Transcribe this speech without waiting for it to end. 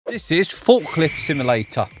This is Forklift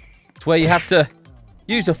Simulator. It's where you have to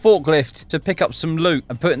use a forklift to pick up some loot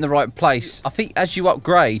and put it in the right place. I think as you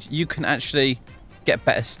upgrade, you can actually get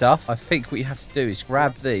better stuff. I think what you have to do is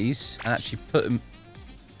grab these and actually put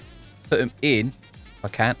them in, if I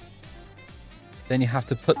can. Then you have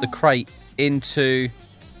to put the crate into...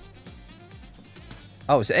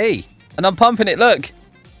 Oh, it's E. And I'm pumping it, look.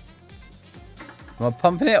 Am I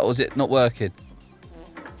pumping it or is it not working?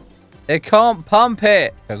 It can't pump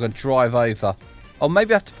it. I'm going to drive over. Oh,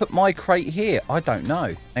 maybe I have to put my crate here. I don't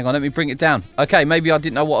know. Hang on, let me bring it down. Okay, maybe I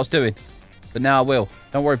didn't know what I was doing. But now I will.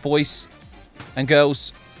 Don't worry, boys and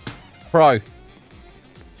girls. Pro.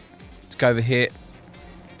 Let's go over here.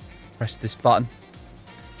 Press this button.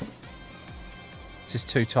 This is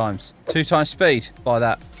 2 times. 2 times speed. Buy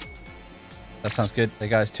that. That sounds good. There you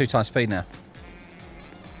go. It's 2 times speed now.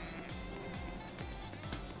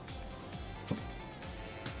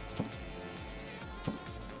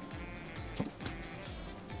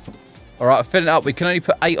 All right, I've filled it up. We can only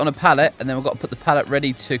put 8 on a pallet, and then we've got to put the pallet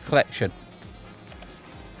ready to collection.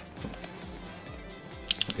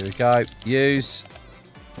 Here we go. Use.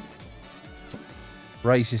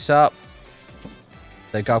 Raise this up.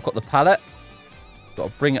 There you go. I've got the pallet.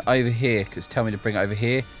 Got to bring it over here because it's telling me to bring it over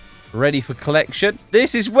here. Ready for collection.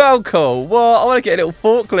 This is well cool. What? I want to get a little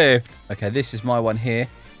forklift. Okay, this is my one here.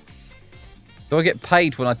 Do I get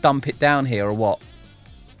paid when I dump it down here or what?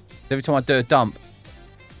 Every time I do a dump,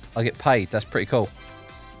 I get paid. That's pretty cool.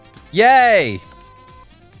 Yay!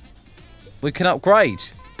 We can upgrade.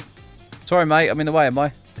 Sorry, mate. I'm in the way, am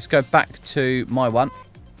I? Let's go back to my one.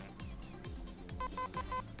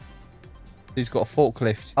 Who's got a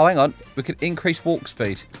forklift? Oh, hang on. We can increase walk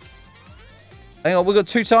speed. Hang on. We've got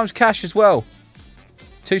 2 times cash as well.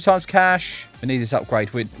 2 times cash. We need this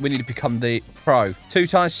upgrade. We need to become the pro. 2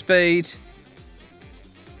 times speed.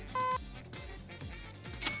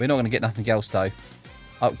 We're not going to get nothing else, though.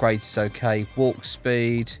 Upgrades is okay. Walk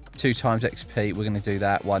speed. 2 times XP. We're going to do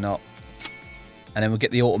that. Why not? And then we'll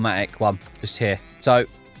get the automatic one just here. So,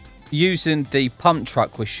 using the pump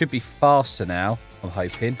truck, we should be faster now. I'm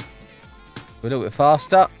hoping. We're a little bit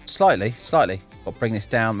faster. Slightly. Slightly. Got to bring this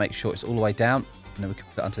down. Make sure it's all the way down. And then we can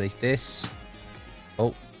put it underneath this.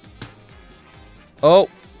 Oh. Oh.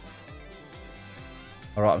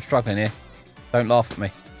 Alright, I'm struggling here. Don't laugh at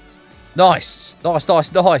me. Nice. Nice,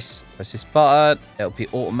 nice, nice. Press this button. It'll be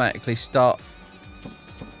automatically start.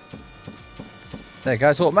 There it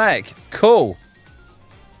goes. Automatic. Cool.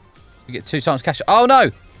 We get 2 times cash. Oh, no.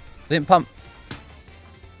 I didn't pump.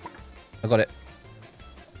 I got it.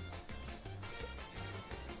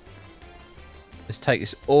 Let's take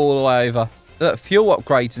this all the way over. Look, fuel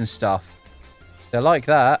upgrades and stuff. They're like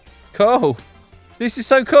that. Cool. This is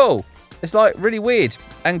so cool. It's like really weird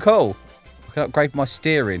and cool. I can upgrade my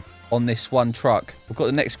steering on this one truck. We've got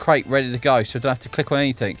the next crate ready to go, so I don't have to click on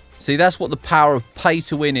anything. See, that's what the power of pay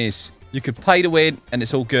to win is. You could pay to win, and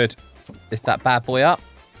it's all good. Lift that bad boy up.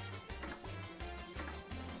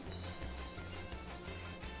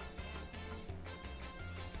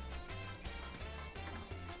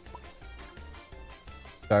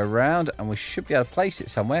 Go around, and we should be able to place it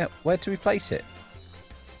somewhere. Where do we place it?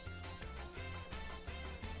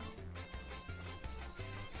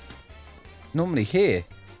 Normally here.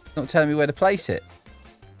 Not telling me where to place it.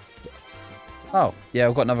 Oh, yeah,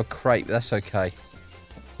 I've got another crate, but that's okay.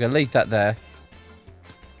 We're going to leave that there.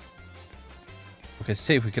 We can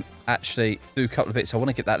see if we can actually do a couple of bits. I want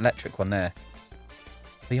to get that electric one there.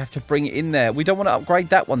 But you have to bring it in there. We don't want to upgrade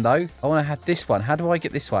that one, though. I want to have this one. How do I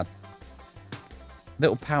get this one?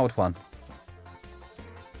 Little powered one.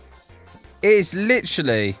 It's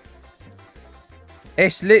literally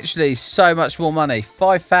so much more money.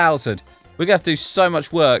 5,000. We're going to have to do so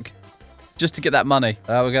much work just to get that money.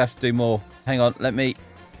 We're going to have to do more. Hang on. Let me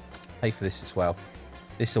pay for this as well.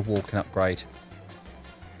 This is a walking upgrade.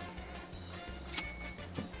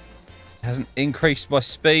 It hasn't increased my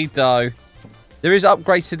speed, though. There is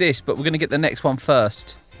upgrades to this, but we're going to get the next one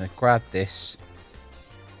first. I'm going to grab this.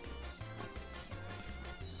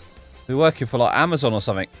 We're working for like Amazon or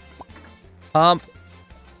something. Pump.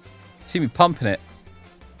 See me pumping it.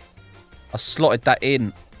 I slotted that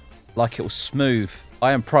in like it was smooth.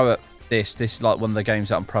 I am pro at this. This is like one of the games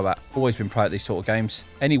that I'm pro at. Always been pro at these sort of games.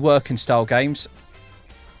 Any working style games,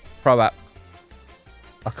 pro at.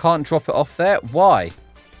 I can't drop it off there. Why?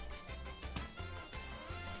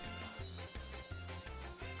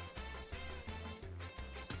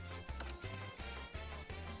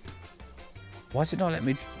 Why is it not letting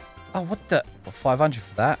me... Oh, what the... What, 500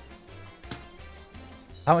 for that?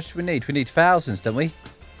 How much do we need? We need thousands, don't we?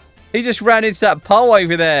 He just ran into that pole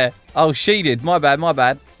over there. Oh, she did. My bad, my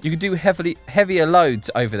bad. You can do heavier loads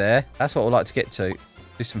over there. That's what I'd like to get to.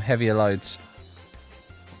 Do some heavier loads.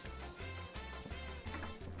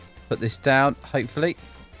 Put this down, hopefully.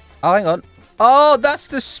 Oh, hang on. Oh, that's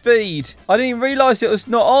the speed. I didn't even realise it was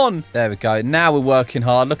not on. There we go. Now we're working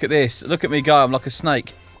hard. Look at this. Look at me go. I'm like a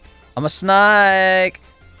snake. I'm a snake.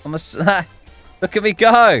 I'm a snake. Look at me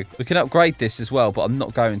go. We can upgrade this as well, but I'm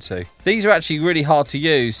not going to. These are actually really hard to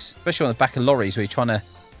use, especially on the back of lorries where you're trying to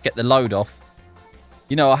get the load off.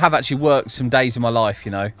 You know, I have actually worked some days in my life,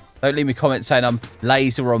 you know. Don't leave me comments saying I'm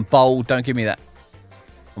lazy or I'm bold. Don't give me that.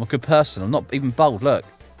 I'm a good person. I'm not even bold. Look.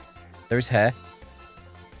 There is hair.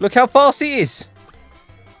 Look how fast he is.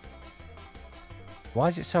 Why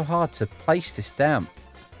is it so hard to place this down?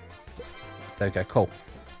 There we go. Cool.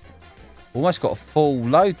 Almost got a full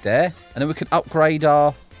load there. And then we can upgrade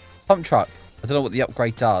our pump truck. I don't know what the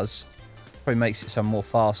upgrade does. Probably makes it some more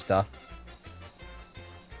faster.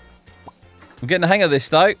 I'm getting the hang of this,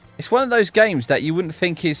 though. It's one of those games that you wouldn't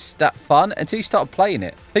think is that fun until you start playing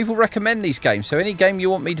it. People recommend these games, so any game you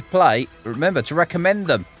want me to play, remember to recommend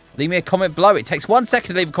them. Leave me a comment below. It takes 1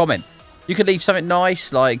 second to leave a comment. You could leave something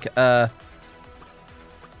nice, like I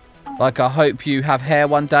hope you have hair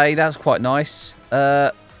one day. That's quite nice.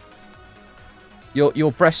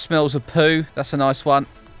 Your breath smells of poo. That's a nice one.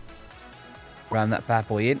 Ram that bad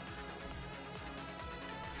boy in.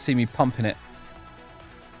 See me pumping it.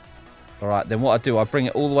 All right, then what I do, I bring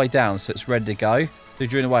it all the way down so it's ready to go. So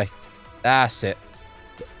during the way. That's it.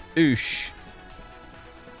 Oosh.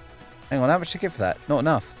 Hang on, how much to give for that? Not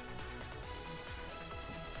enough.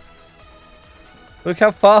 Look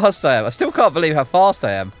how fast I am. I still can't believe how fast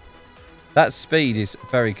I am. That speed is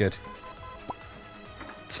very good.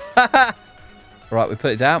 Right, we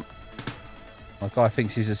put it down. My guy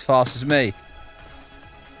thinks he's as fast as me.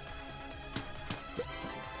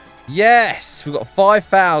 Yes! We've got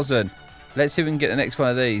 5,000. Let's see if we can get the next one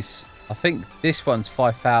of these. I think this one's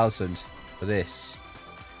 5,000 for this.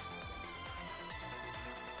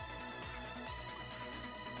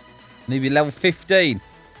 I need to be level 15.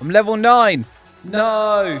 I'm level 9.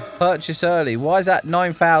 No! Purchase early. Why is that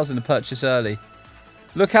 9,000 to purchase early?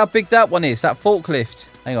 Look how big that one is, that forklift.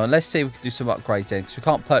 Hang on, let's see if we can do some upgrades then, because we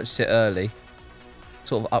can't purchase it early. What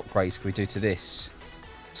sort of upgrades can we do to this?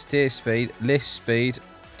 Steer speed, lift speed,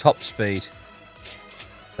 top speed.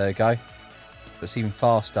 There we go. That's even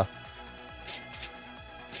faster.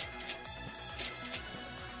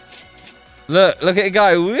 Look at it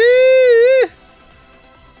go. Woo!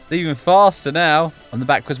 It's even faster now. I'm the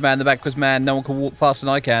backwards man, the backwards man. No one can walk faster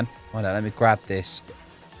than I can. Hold on, let me grab this.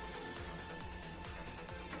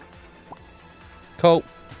 Cool.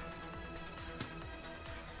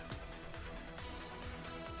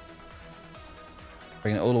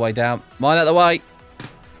 Bring it all the way down. Mine out of the way.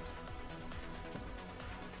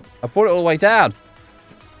 I brought it all the way down.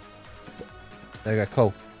 There we go,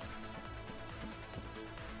 cool.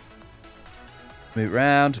 Move it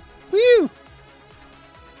around. Woo!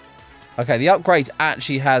 Okay, the upgrades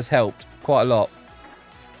actually has helped quite a lot.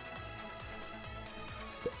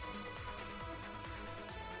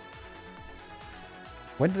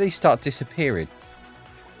 When do these start disappearing?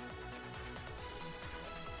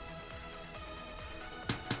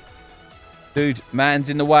 Dude,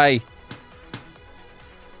 man's in the way.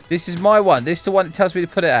 This is my one. This is the one that tells me to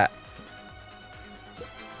put it at.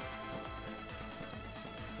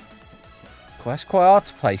 Cool, that's quite hard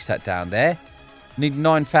to place that down there. Need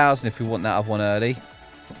 9,000 if we want that other one early.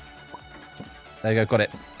 There you go, got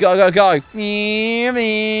it. Go, go, go.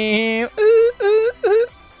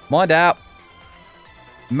 Mind out.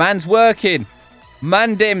 Man's working.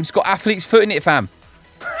 Mandem's got athlete's foot in it, fam.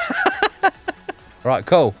 Right,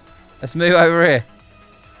 cool. Let's move over here.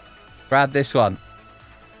 Grab this one.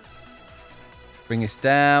 Bring this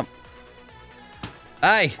down.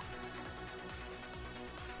 Hey!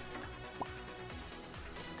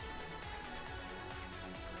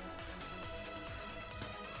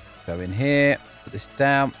 Go in here. Put this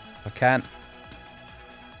down if I can.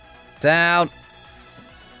 Down.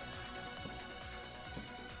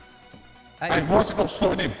 Hey, why is it not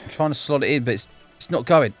slotting in? I'm trying to slot it in, but it's not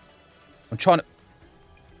going. I'm trying to...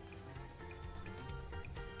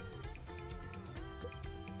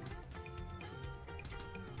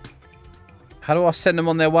 How do I send them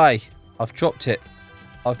on their way? I've dropped it.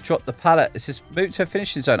 I've dropped the pallet. It says move to a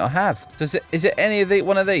finishing zone. I have. Is it any of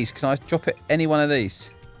one of these? Can I drop it any one of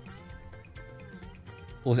these?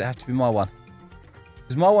 Or does it have to be my one?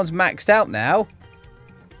 Because my one's maxed out now.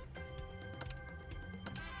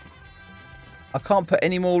 I can't put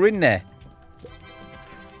any more in there.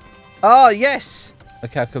 Oh, yes.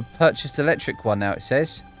 Okay, I could purchase the electric one now, it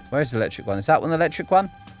says. Where's the electric one? Is that one the electric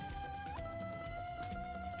one?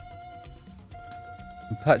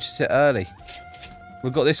 purchase it early.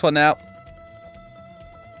 We've got this one now.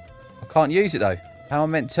 I can't use it though. How am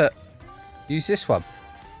I meant to use this one?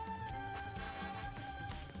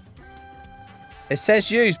 It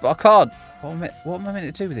says use, but I can't. What am I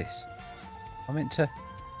meant to do with this? I'm meant to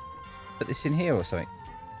put this in here or something.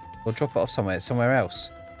 Or drop it off somewhere else.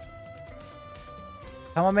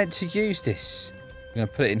 How am I meant to use this? I'm going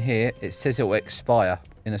to put it in here. It says it will expire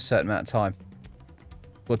in a certain amount of time.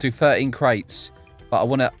 We'll do 13 crates. But I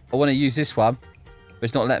want to use this one. But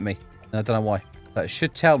it's not letting me. And I don't know why. But it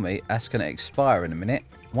should tell me that's going to expire in a minute.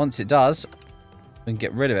 Once it does, we can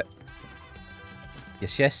get rid of it.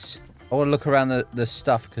 Yes, yes. I want to look around the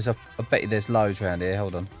stuff because I bet you there's loads around here.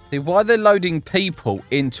 Hold on. See, why they're loading people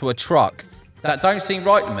into a truck? That don't seem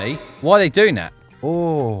right to me. Why are they doing that?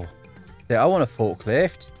 Oh. Yeah, I want a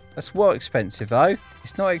forklift. That's well expensive, though.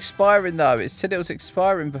 It's not expiring, though. It said it was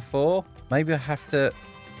expiring before. Maybe I have to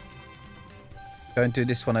go and do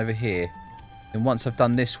this one over here. And once I've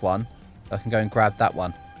done this one, I can go and grab that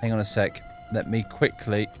one. Hang on a sec. Let me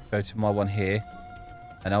quickly go to my one here.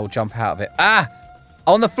 And I'll jump out of it. Ah!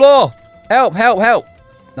 On the floor! Help, help, help!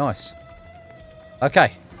 Nice.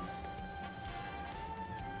 Okay.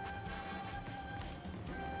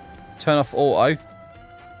 Turn off auto.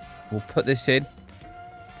 We'll put this in.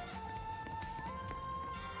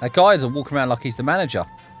 That guy doesn't walk around like he's the manager.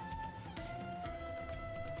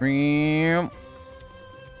 We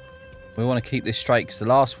want to keep this straight because the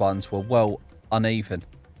last ones were well uneven.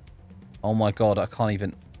 Oh my god, I can't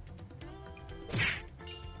even...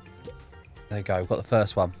 There you go, we've got the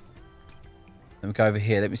first one. Let me go over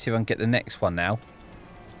here. Let me see if I can get the next one now.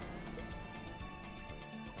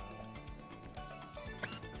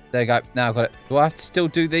 There you go. Now I've got it. Do I have to still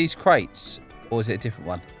do these crates? Or is it a different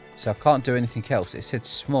one? So I can't do anything else. It said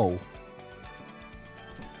small.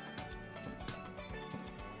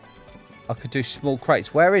 I could do small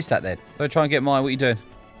crates. Where is that then? Go try and get mine. What are you doing?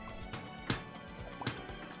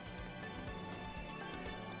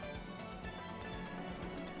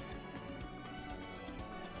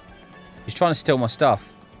 He's trying to steal my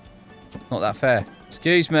stuff. Not that fair.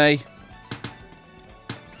 Excuse me.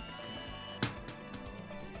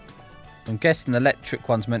 I'm guessing the electric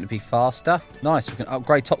one's meant to be faster. Nice, we can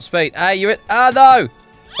upgrade top speed. Hey, you're in... Ah, no!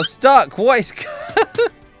 I'm stuck. What is...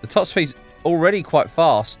 The top speed's already quite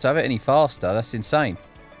fast. To have it any faster, that's insane.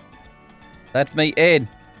 Let me in.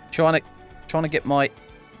 Trying to get my...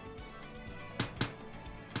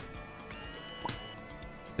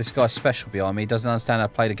 This guy's special behind me. He doesn't understand how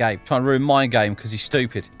to play the game. Trying to ruin my game because he's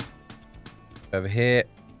stupid. Over here.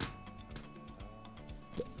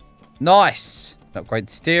 Nice. Upgrade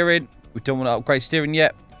the steering. We don't want to upgrade steering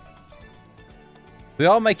yet. We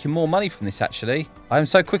are making more money from this, actually. I am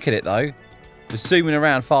so quick at it, though. We're zooming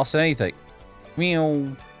around faster than anything.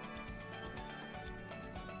 Meow.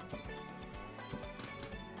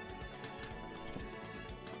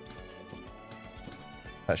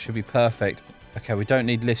 That should be perfect. Okay, we don't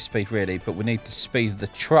need lift speed, really, but we need the speed of the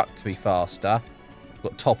truck to be faster. We've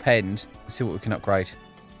got top end. Let's see what we can upgrade.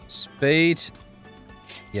 Speed.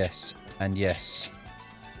 Yes, and yes.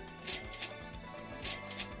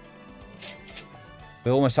 We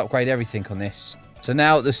almost upgrade everything on this. So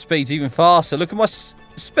now the speed's even faster. Look at my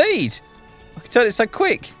speed. I can turn it so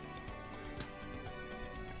quick.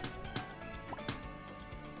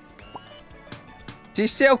 Do you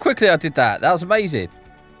see how quickly I did that? That was amazing.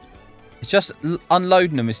 It's just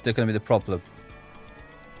unloading them is still going to be the problem.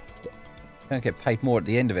 Going to get paid more at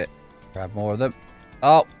the end of it. Grab more of them.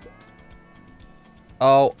 Oh.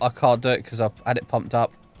 Oh, I can't do it because I've had it pumped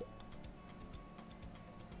up.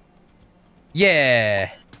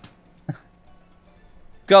 Yeah.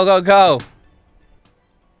 Go, go, go.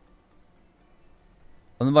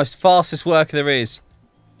 I'm the most fastest worker there is.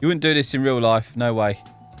 You wouldn't do this in real life. No way.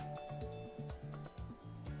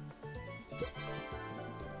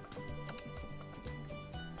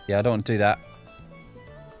 Yeah, I don't want to do that.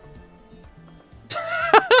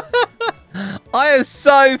 I am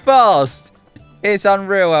so fast. It's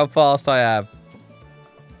unreal how fast I am.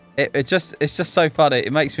 It's just so funny.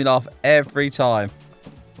 It makes me laugh every time.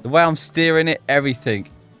 The way I'm steering it, everything.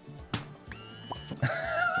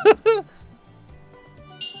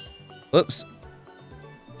 Oops.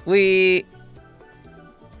 Do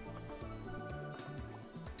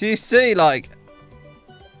you see, like...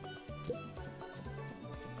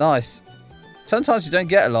 Nice. Sometimes you don't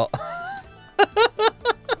get a lot.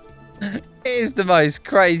 It is the most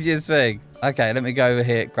craziest thing. Okay, let me go over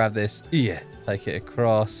here, grab this. Yeah. Take it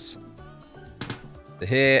across. To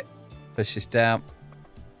here. Push this down.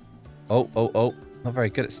 Oh, oh, oh. Not very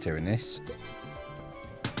good at steering this.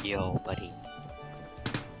 Yo, buddy.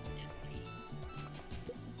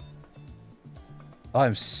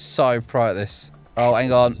 I'm so pro at this. Oh,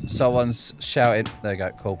 hang on. Someone's shouting. There we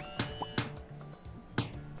go. Cool.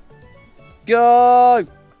 Go!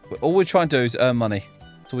 All we're trying to do is earn money.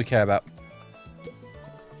 That's all we care about.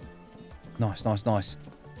 Nice, nice, nice.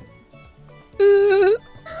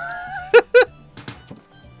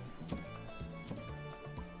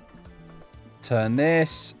 Turn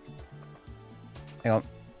this. Hang on.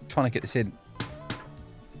 I'm trying to get this in.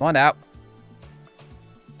 Find out.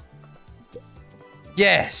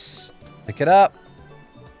 Yes! Pick it up.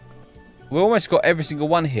 We almost got every single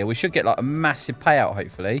one here. We should get like a massive payout,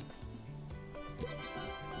 hopefully.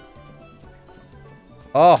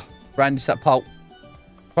 Oh, Randy's that pole.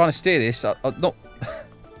 Trying to steer this. I've not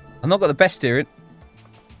got the best steering.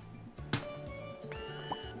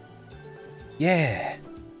 Yeah.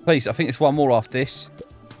 Please, I think it's one more after this.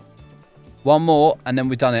 One more, and then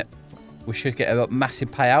we've done it. We should get a massive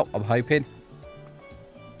payout, I'm hoping.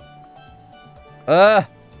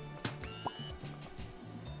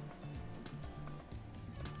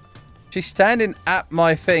 She's standing at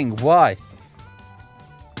my thing. Why?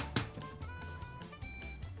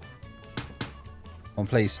 Come on,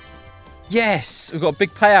 please. Yes! We've got a big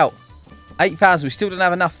payout. 8,000. We still don't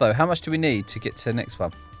have enough, though. How much do we need to get to the next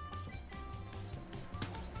one?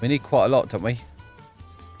 We need quite a lot, don't we?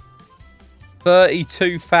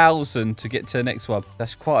 32,000 to get to the next one.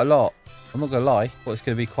 That's quite a lot. I'm not going to lie. Well, it's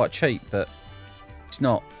going to be quite cheap, but it's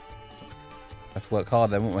not. Have to work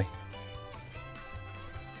hard then, won't we?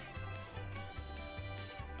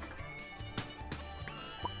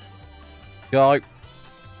 Go.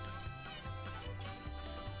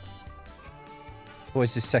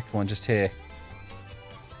 Where's this second one? Just here.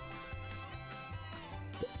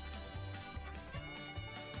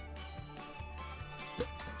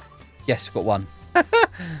 Yes, we've got one.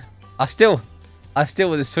 I still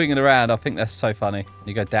with the swinging around. I think that's so funny.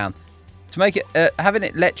 You go down. To make it, having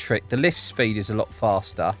it electric, the lift speed is a lot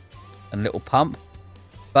faster than a little pump.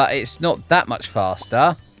 But it's not that much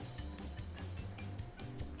faster.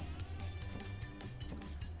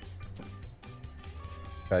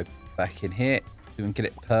 Go back in here. We can get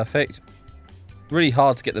it perfect. Really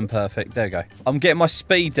hard to get them perfect. There we go. I'm getting my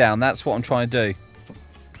speed down. That's what I'm trying to do.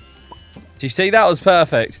 Do you see? That was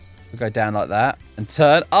perfect. We'll go down like that and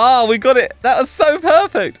turn. Oh, we got it. That was so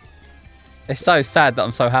perfect. It's so sad that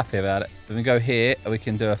I'm so happy about it. Then we go here and we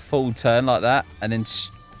can do a full turn like that. And then...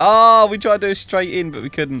 Oh, we tried to do a straight in, but we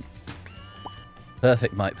couldn't.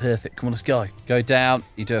 Perfect, mate. Perfect. Come on, let's go. Go down.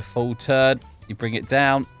 You do a full turn. You bring it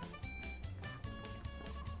down.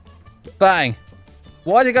 Bang.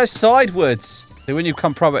 Why did it go sideways? So when you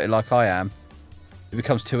become pro at it like I am, it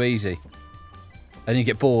becomes too easy. And you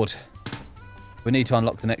get bored. We need to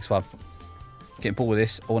unlock the next one. Getting bored with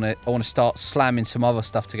this. I want to start slamming some other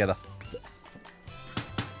stuff together.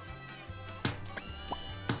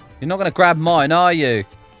 You're not going to grab mine, are you?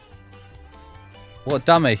 What a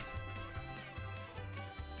dummy.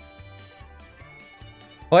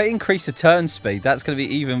 If I increase the turn speed, that's going to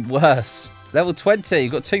be even worse. Level 20.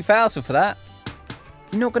 You've got 2,000 for that.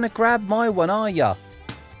 You're not going to grab my one, are you?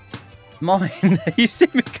 Mine. You see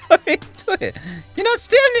me go into it. You're not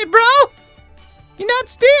stealing it, bro. You're not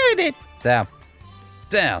stealing it. Down.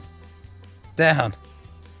 Down. Down.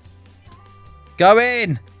 Go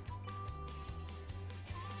in.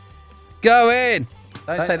 Go in.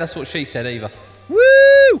 Don't say that's what she said either.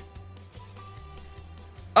 Woo!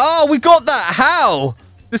 Oh, we got that. How?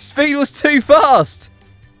 The speed was too fast.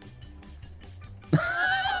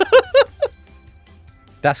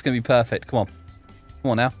 That's going to be perfect. Come on.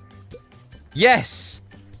 Come on now. Yes.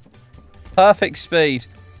 Perfect speed.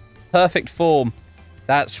 Perfect form.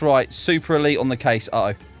 That's right. Super elite on the case.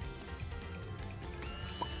 Uh-oh.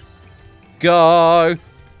 Go.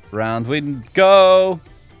 Round we go.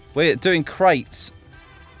 We're doing crates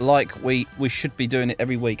like we should be doing it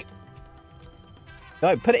every week.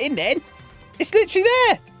 No, put it in then. It's literally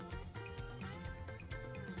there.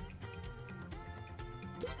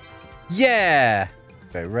 Yeah.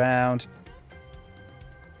 Go round.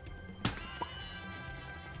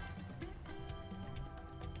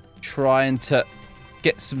 Trying to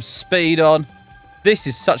get some speed on. This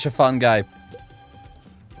is such a fun game.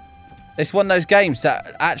 It's one of those games that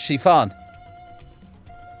are actually fun.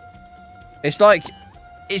 It's like,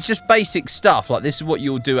 it's just basic stuff. Like, this is what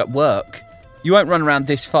you'll do at work. You won't run around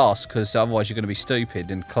this fast because otherwise you're going to be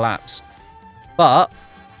stupid and collapse. But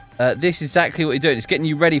this is exactly what you're doing. It's getting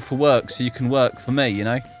you ready for work so you can work for me, you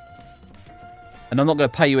know? And I'm not going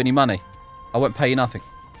to pay you any money. I won't pay you nothing.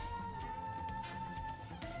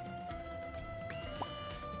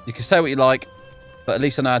 You can say what you like, but at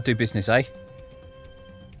least I know how to do business, eh?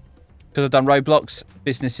 Because I've done Roblox,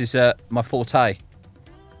 business is my forte.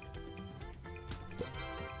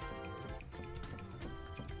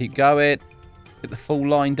 Keep going. Get the full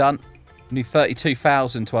line done. We need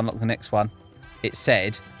 32,000 to unlock the next one. It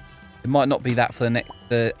said it might not be that for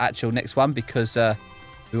the actual next one because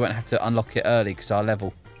we won't have to unlock it early because our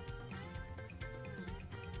level.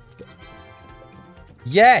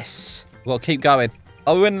 Yes! We've got to keep going.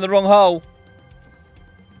 Oh, we went in the wrong hole.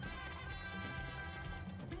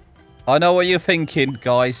 I know what you're thinking,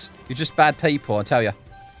 guys. You're just bad people, I tell you.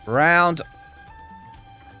 Round.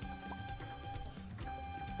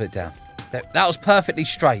 Put it down. That was perfectly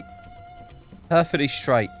straight. Perfectly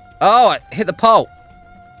straight. Oh, I hit the pole.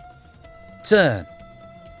 Turn.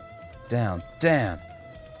 Down, down.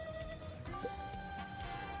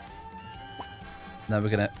 Now we're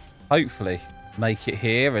going to hopefully make it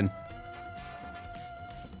here and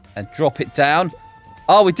drop it down.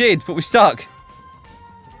 Oh, we did, but we stuck.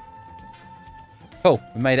 Cool.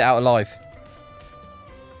 We made it out alive.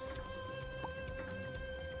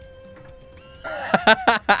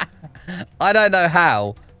 I don't know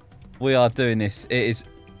how we are doing this. It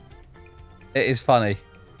is funny.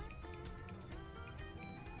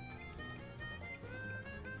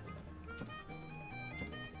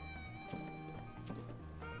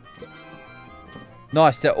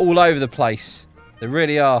 Nice. They're all over the place. They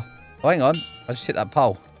really are. Oh, hang on. I just hit that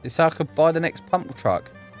pole. Is so I could buy the next pump truck?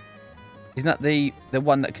 Isn't that the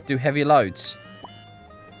one that could do heavier loads?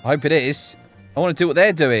 I hope it is. I want to do what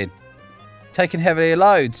they're doing. Taking heavier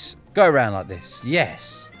loads. Go around like this.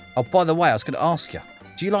 Yes. Oh, by the way, I was going to ask you.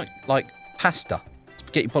 Do you like pasta?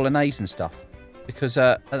 Spaghetti bolognese and stuff? Because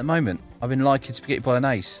at the moment, I've been liking spaghetti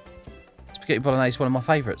bolognese. Spaghetti bolognese is one of my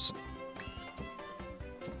favourites.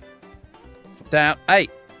 Down. Hey.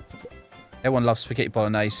 Everyone loves spaghetti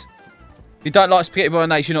bolognese. If you don't like spaghetti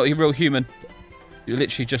bolognese, you're not a real human. You're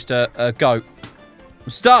literally just a goat. I'm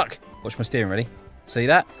stuck. Watch my steering, really. See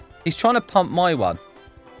that? He's trying to pump my one.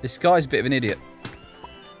 This guy's a bit of an idiot.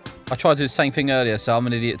 I tried to do the same thing earlier, so I'm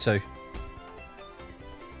an idiot too.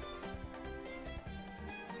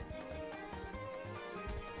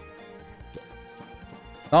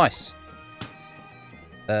 Nice.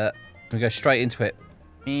 We go straight into it.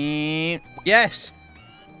 Yes!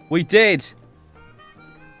 We did!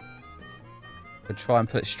 We'll try and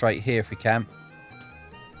put it straight here if we can.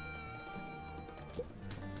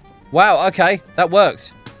 Wow, okay. That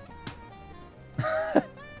worked.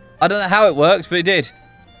 I don't know how it works, but it did.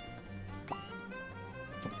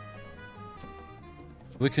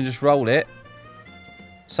 We can just roll it.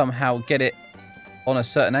 Somehow get it on a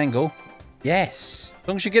certain angle. Yes. As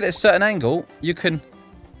long as you get it at a certain angle, you can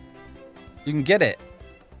get it.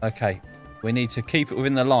 Okay. We need to keep it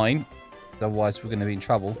within the line. Otherwise, we're going to be in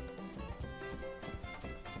trouble.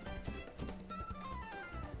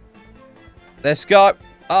 Let's go.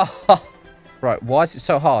 Oh. Right. Why is it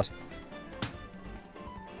so hard?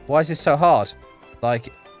 Why is this so hard?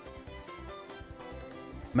 Like,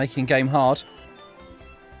 making game hard.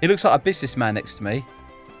 He looks like a businessman next to me.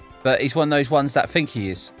 But he's one of those ones that think he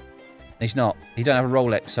is. And he's not. He don't have a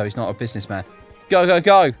Rolex, so he's not a businessman. Go, go,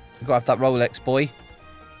 go. We've got to have that Rolex, boy.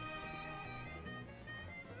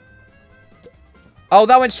 Oh,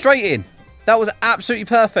 that went straight in. That was absolutely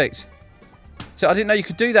perfect. So I didn't know you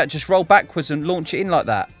could do that. Just roll backwards and launch it in like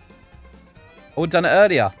that. I would have done it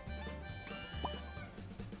earlier.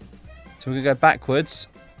 So we're going to go backwards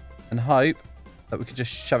and hope that we can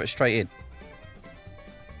just shove it straight in.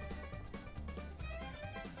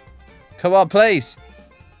 Come on, please.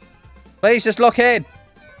 Please, just lock in.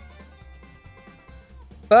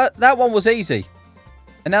 But that one was easy.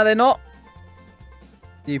 And now they're not.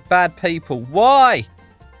 You bad people. Why?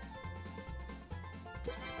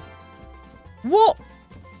 What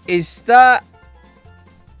is that?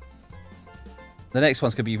 The next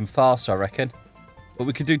one's going to be even faster, I reckon. But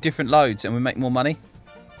we could do different loads and we make more money.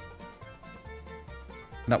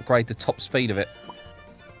 And upgrade the top speed of it.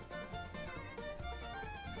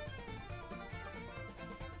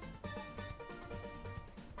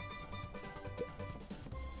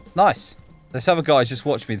 Nice. This other guy's just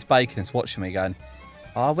watching me. It's Bacon. It's watching me going,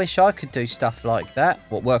 oh, I wish I could do stuff like that.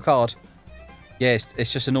 What, work hard? Yeah,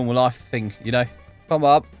 it's just a normal life thing, you know. Come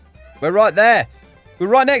up. We're right there. We're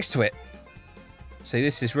right next to it. See,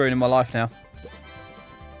 this is ruining my life now.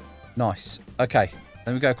 Nice. Okay.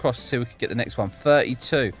 Then we go across to see if we can get the next one.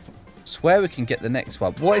 32. Swear we can get the next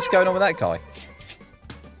one. What is going on with that guy?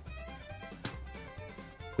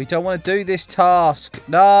 We don't want to do this task.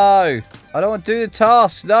 No. I don't want to do the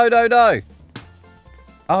task. No, no, no.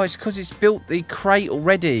 Oh, it's because it's built the crate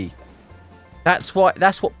already. That's why.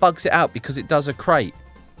 That's what bugs it out, because it does a crate.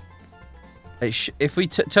 If we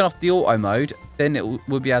turn off the auto mode, then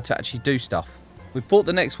we'll be able to actually do stuff. We bought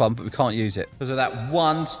the next one, but we can't use it because of that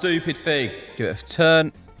one stupid thing. Give it a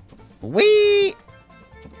turn. Whee!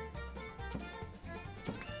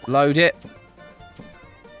 Load it.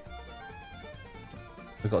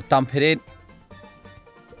 We've got to dump it in.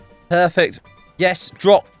 Perfect. Yes.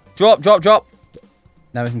 Drop. Drop, drop, drop.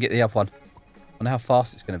 Now we can get the other one. I wonder how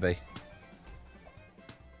fast it's going to be.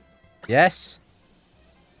 Yes.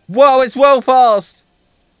 Whoa, it's well fast.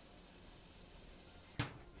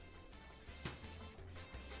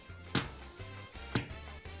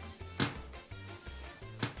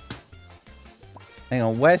 Hang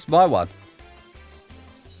on, where's my one?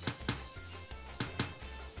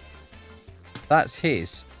 That's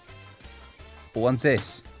his. What one's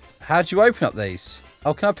this? How do you open up these?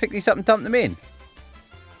 Oh, can I pick these up and dump them in?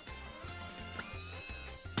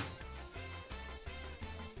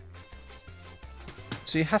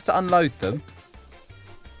 So you have to unload them.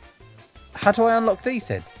 How do I unlock these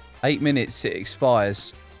then? 8 minutes, it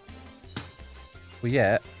expires. Well,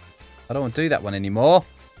 yeah. I don't want to do that one anymore.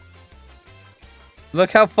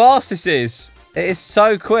 Look how fast this is. It is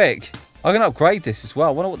so quick. I can upgrade this as well.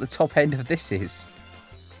 I wonder what the top end of this is.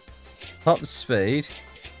 Top speed.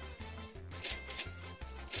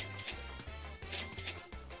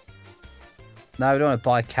 No, we don't want to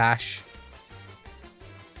buy cash.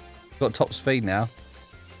 Got top speed now.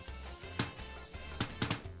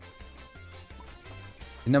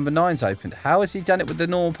 Number 9's opened. How has he done it with the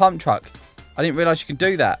normal pump truck? I didn't realise you could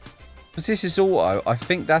do that. Because this is auto, I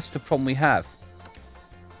think that's the problem we have.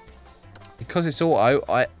 Because it's auto,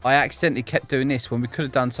 I accidentally kept doing this when we could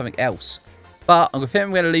have done something else. But I'm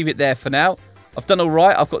going to leave it there for now. I've done all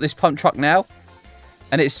right. I've got this pump truck now.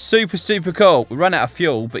 And it's super, super cool. We run out of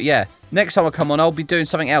fuel, but yeah. Next time I come on, I'll be doing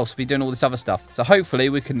something else. I'll be doing all this other stuff. So hopefully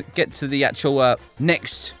we can get to the actual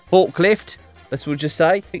next forklift. Let's we'll just say.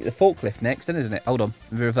 I think the forklift next, then, isn't it? Hold on.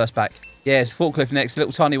 Let me reverse back. Yeah, it's forklift next.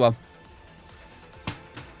 Little tiny one.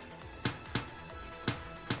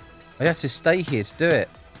 I have to stay here to do it.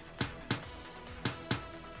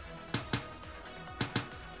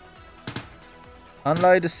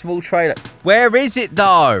 Unload a small trailer. Where is it,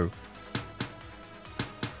 though?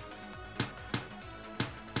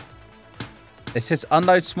 It says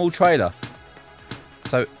unload small trailer.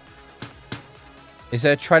 So, is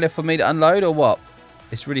there a trailer for me to unload or what?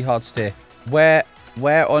 It's really hard to steer. Where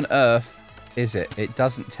on earth is it? It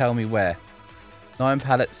doesn't tell me where. 9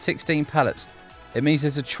 pallets, 16 pallets. It means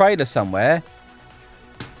there's a trailer somewhere.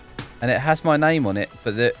 And it has my name on it,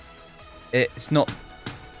 but it's not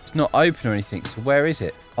open or anything. So where is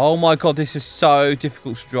it? Oh my god, this is so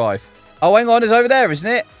difficult to drive. Oh, hang on, it's over there, isn't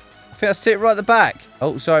it? I think I see it right at the back.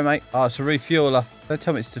 Oh, sorry, mate. Oh, it's a refueler. Don't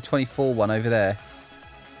tell me it's the 24 one over there.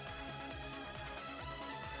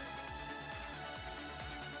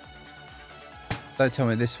 Don't tell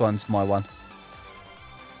me this one's my one.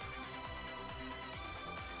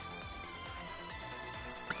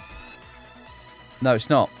 No, it's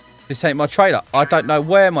not. This ain't my trailer. I don't know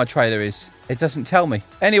where my trailer is. It doesn't tell me.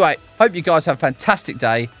 Anyway, hope you guys have a fantastic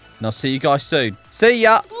day, and I'll see you guys soon. See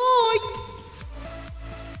ya!